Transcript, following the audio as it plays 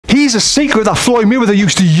is a secret that Floyd Mayweather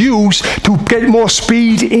used to use to get more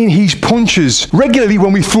speed in his punches. Regularly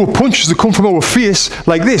when we throw punches that come from our face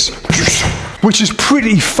like this, which is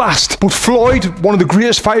pretty fast. But Floyd, one of the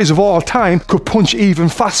greatest fighters of all time, could punch even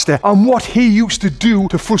faster. And what he used to do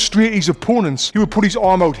to frustrate his opponents, he would put his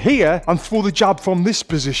arm out here and throw the jab from this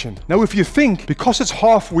position. Now if you think, because it's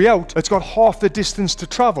halfway out, it's got half the distance to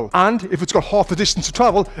travel. And if it's got half the distance to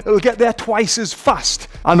travel, it'll get there twice as fast.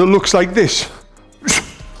 And it looks like this.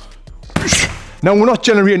 Now we're not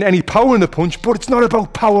generating any power in the punch, but it's not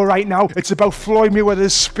about power right now. It's about Floyd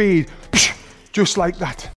Mayweather's speed. Just like that.